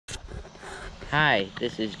Hi,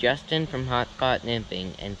 this is Justin from Hotspot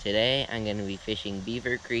Nymphing, and today I'm going to be fishing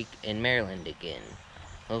Beaver Creek in Maryland again.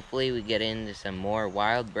 Hopefully we get into some more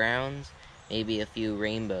wild browns, maybe a few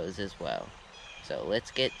rainbows as well. So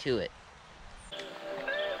let's get to it.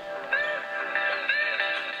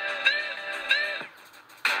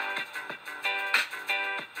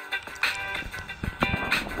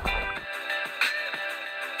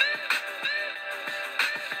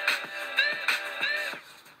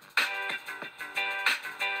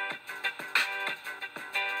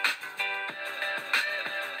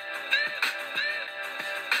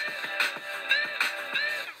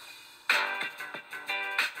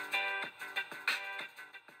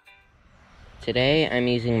 Today I'm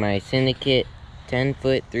using my Syndicate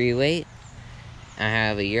 10-foot 3-weight. I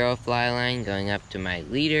have a Euro fly line going up to my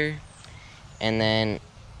leader, and then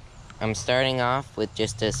I'm starting off with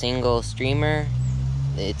just a single streamer.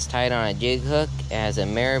 It's tied on a jig hook. It has a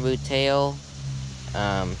marabou tail.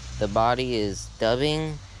 The body is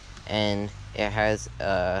dubbing, and it has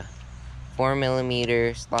a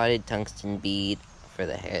 4mm slotted tungsten bead for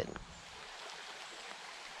the head.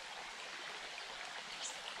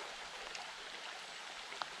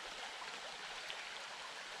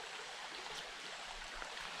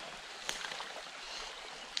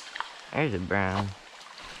 There's a brown.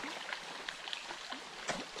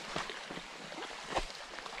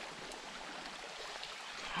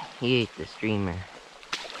 He ate the streamer.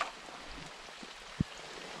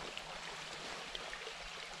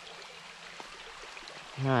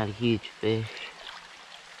 Not a huge fish.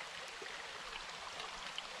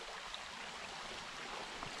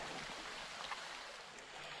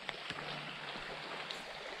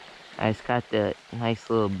 I just got the nice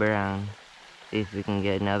little brown. See if we can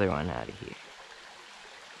get another one out of here.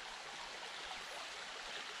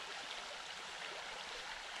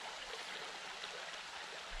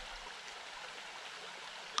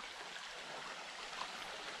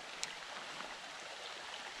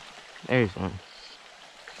 There's one.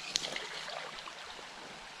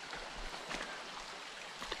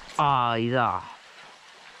 Aw, he's off.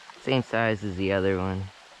 Same size as the other one.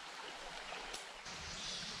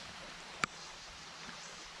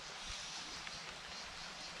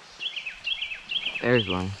 There's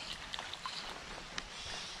one.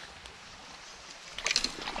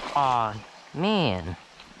 Aw, man.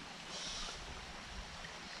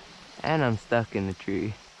 And I'm stuck in the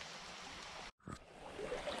tree.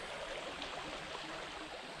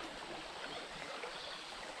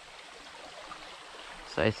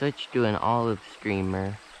 So I switched to an olive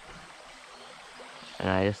streamer, and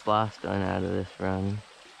I just lost one out of this run.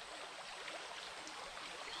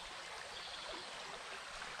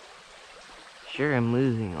 Sure, I'm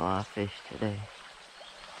losing a lot of fish today.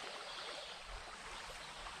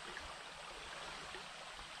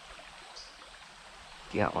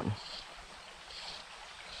 Got one.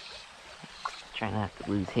 Try not to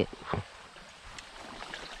lose him.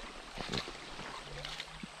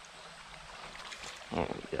 There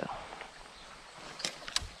we go.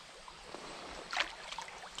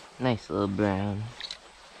 Nice little brown.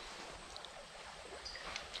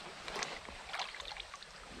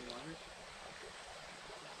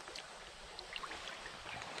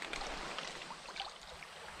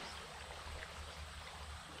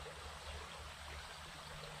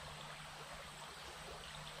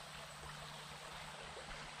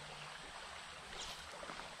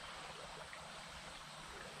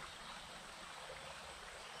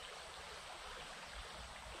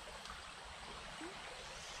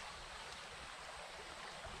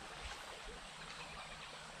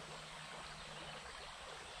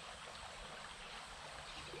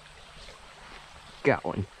 Got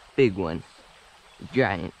one. Big one.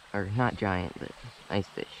 Giant. Or not giant, but nice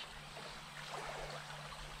fish.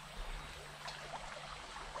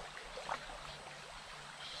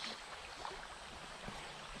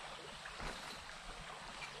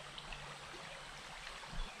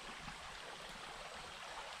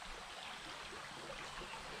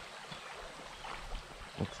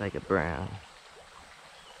 Looks like a brown.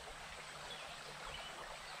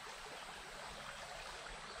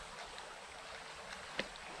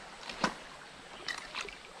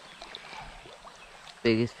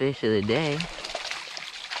 Biggest fish of the day.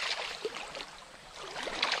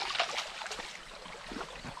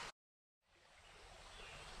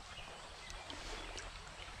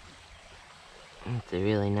 It's a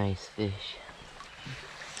really nice fish.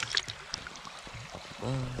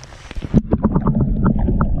 Whoa.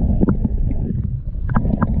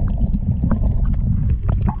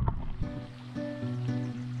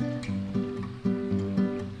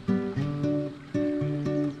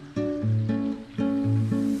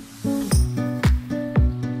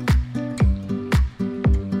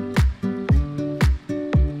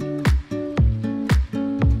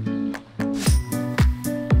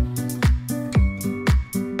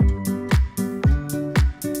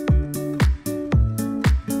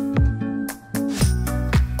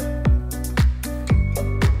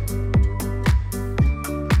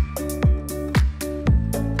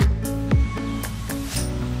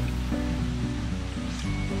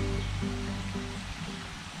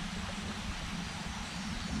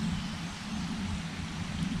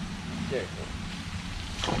 circle.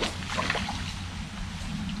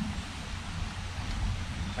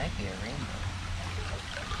 Might be a rainbow.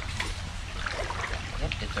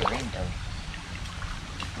 Yep, it's a rainbow.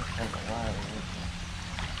 Looks like a lot of rainbow.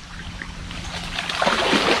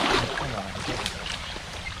 Come on, get it.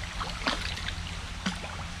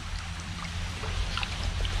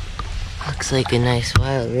 Looks like a nice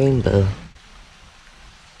wild rainbow.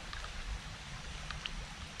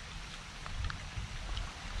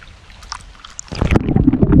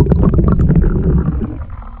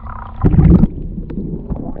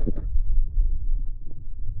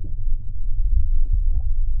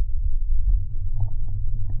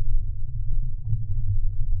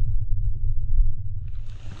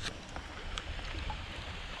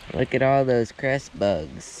 Look at all those crest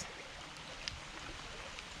bugs.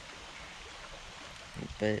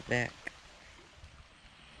 Put it back.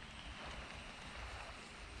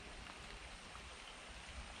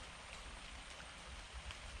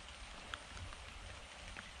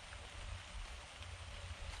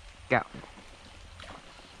 Go.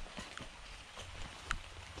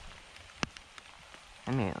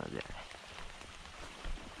 Come here, little guy.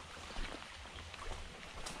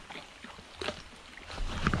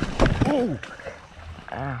 Oh!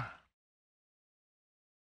 Ah.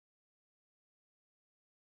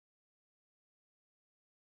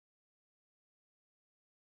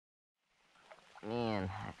 Man,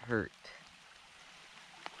 that hurt.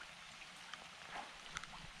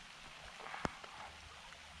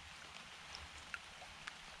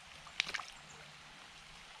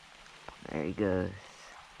 There he goes.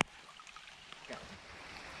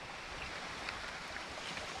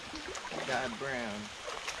 Got a brown.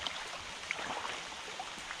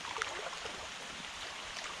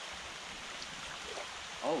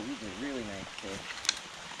 Oh, these are really nice fish.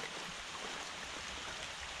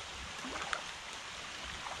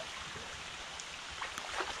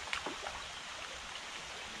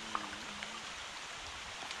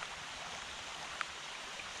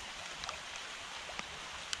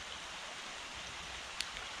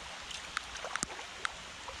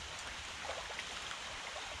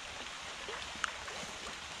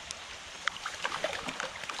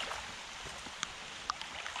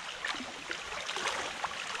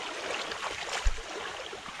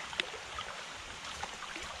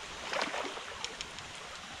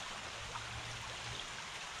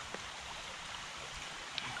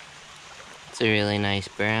 It's a really nice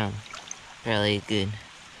brown. Probably a good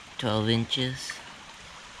 12 inches,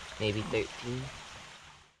 maybe 13.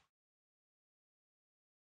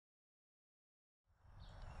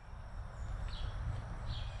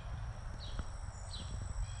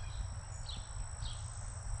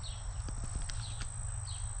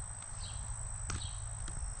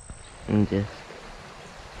 And just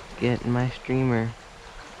getting my streamer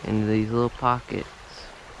into these little pockets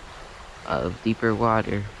of deeper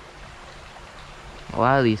water. A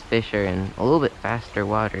lot of these fish are in a little bit faster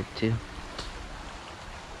water too.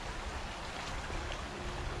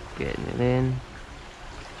 Getting it in,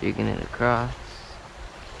 jigging it across.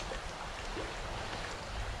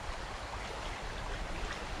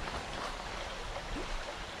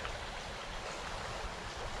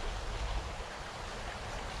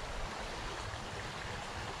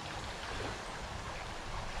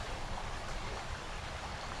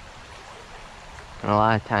 And a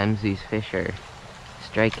lot of times these fish are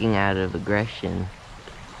striking out of aggression.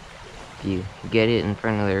 If you get it in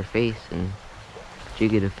front of their face and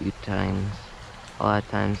jig it a few times, a lot of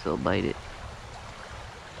times they'll bite it.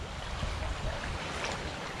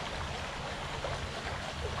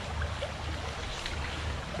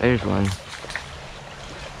 There's one.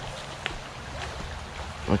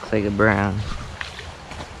 Looks like a brown.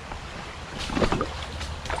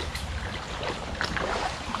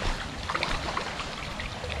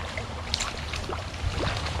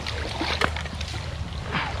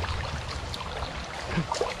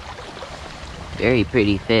 Very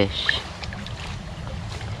pretty fish.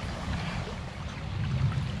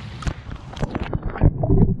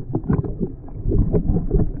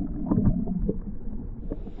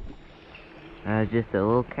 Just a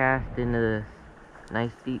little cast into this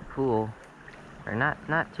nice deep pool, or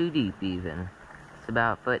not too deep even. It's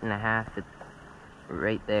about 1.5 feet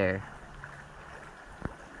right there.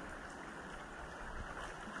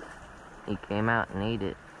 He came out and ate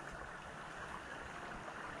it.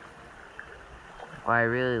 What I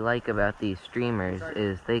really like about these streamers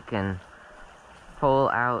is they can pull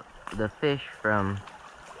out the fish from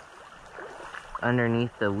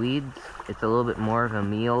underneath the weeds. It's a little bit more of a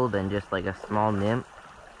meal than just like a small nymph.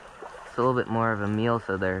 It's a little bit more of a meal,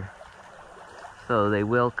 so they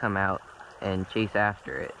will come out and chase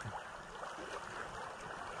after it.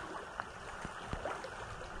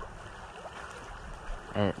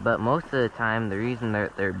 But most of the time, the reason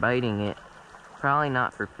they're biting it, probably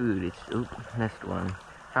not for food. Oop, missed one.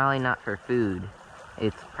 Probably not for food.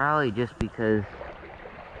 It's probably just because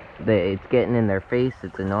it's getting in their face,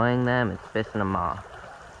 it's annoying them, it's pissing them off.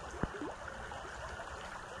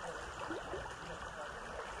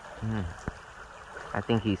 I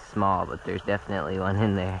think he's small, but there's definitely one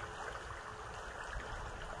in there.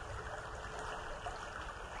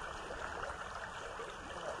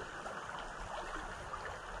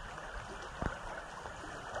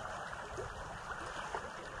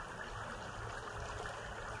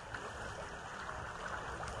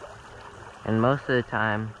 And most of the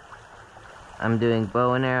time, I'm doing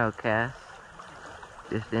bow and arrow casts,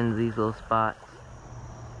 just in these little spots.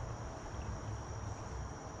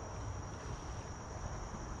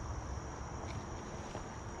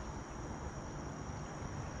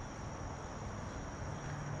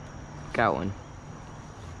 Got one.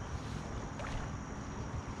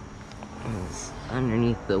 He's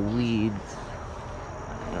underneath the weeds.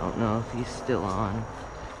 I don't know if he's still on.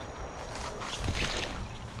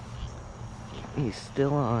 He's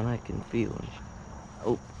still on, I can feel him.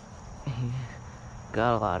 Oh, he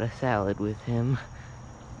got a lot of salad with him.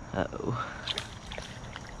 Uh-oh.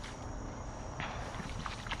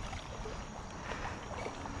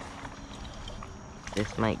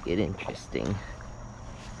 This might get interesting.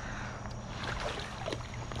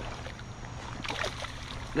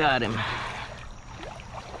 Got him.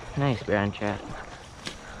 Nice brown trout.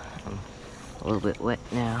 I'm a little bit wet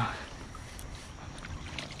now.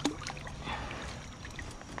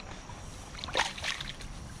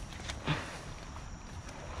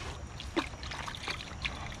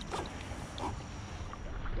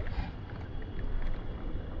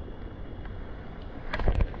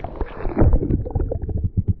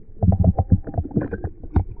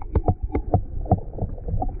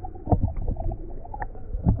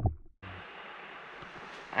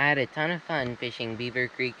 I had a ton of fun fishing Beaver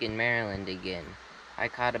Creek in Maryland again. I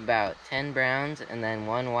caught about 10 browns and then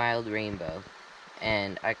 1 wild rainbow.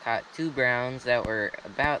 And I caught 2 browns that were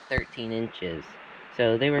about 13 inches.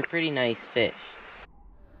 So they were pretty nice fish.